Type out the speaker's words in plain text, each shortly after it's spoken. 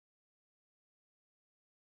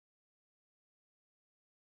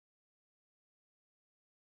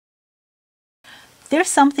There's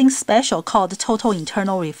something special called total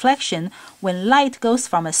internal reflection when light goes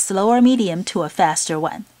from a slower medium to a faster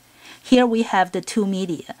one. Here we have the two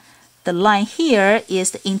media. The line here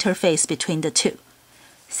is the interface between the two.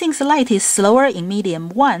 Since light is slower in medium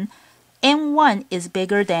 1, N1 is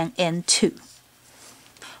bigger than N2.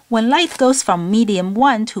 When light goes from medium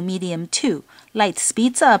 1 to medium 2, light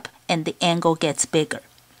speeds up and the angle gets bigger.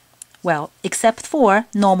 Well, except for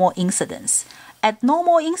normal incidence. At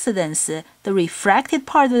normal incidence, the refracted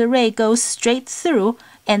part of the ray goes straight through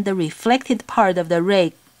and the reflected part of the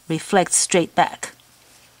ray reflects straight back.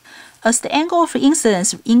 As the angle of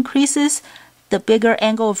incidence increases, the bigger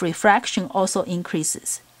angle of refraction also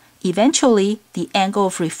increases. Eventually, the angle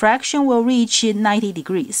of refraction will reach 90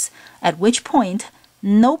 degrees, at which point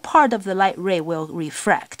no part of the light ray will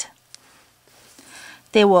refract.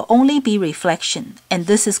 There will only be reflection, and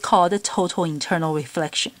this is called total internal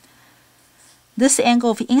reflection. This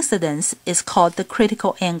angle of incidence is called the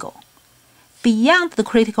critical angle. Beyond the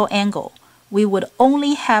critical angle, we would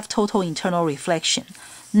only have total internal reflection,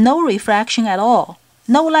 no refraction at all.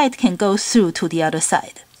 No light can go through to the other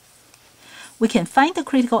side. We can find the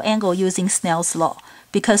critical angle using Snell's law,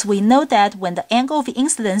 because we know that when the angle of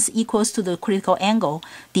incidence equals to the critical angle,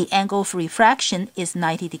 the angle of refraction is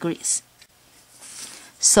 90 degrees.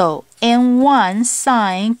 So N1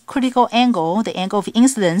 sine critical angle, the angle of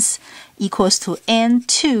incidence, equals to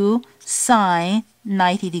N2 sine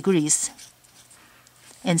 90 degrees.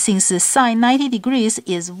 And since sine 90 degrees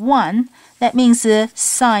is 1, that means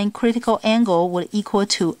sine critical angle would equal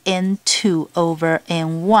to N2 over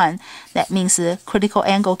N1. That means critical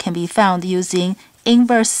angle can be found using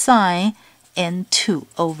inverse sine N2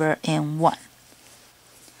 over N1.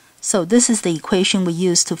 So this is the equation we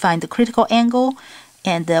use to find the critical angle,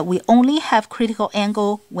 and we only have critical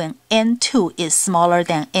angle when N2 is smaller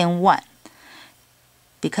than N1,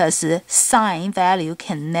 because sine value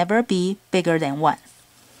can never be bigger than 1.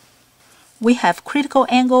 We have critical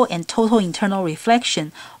angle and total internal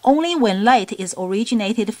reflection only when light is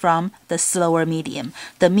originated from the slower medium,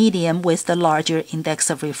 the medium with the larger index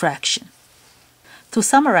of refraction. To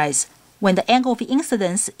summarize, when the angle of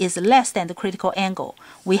incidence is less than the critical angle,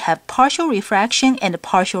 we have partial refraction and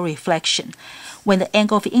partial reflection. When the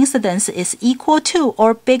angle of incidence is equal to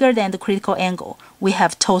or bigger than the critical angle, we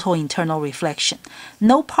have total internal reflection.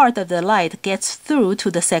 No part of the light gets through to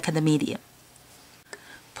the second medium.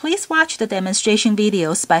 Please watch the demonstration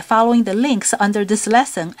videos by following the links under this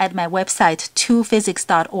lesson at my website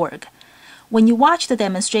 2physics.org. When you watch the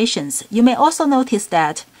demonstrations, you may also notice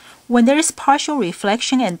that when there is partial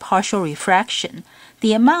reflection and partial refraction,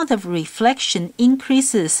 the amount of reflection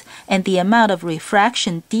increases and the amount of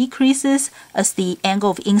refraction decreases as the angle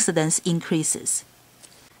of incidence increases.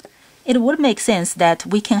 It would make sense that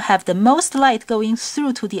we can have the most light going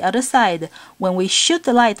through to the other side when we shoot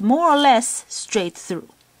the light more or less straight through.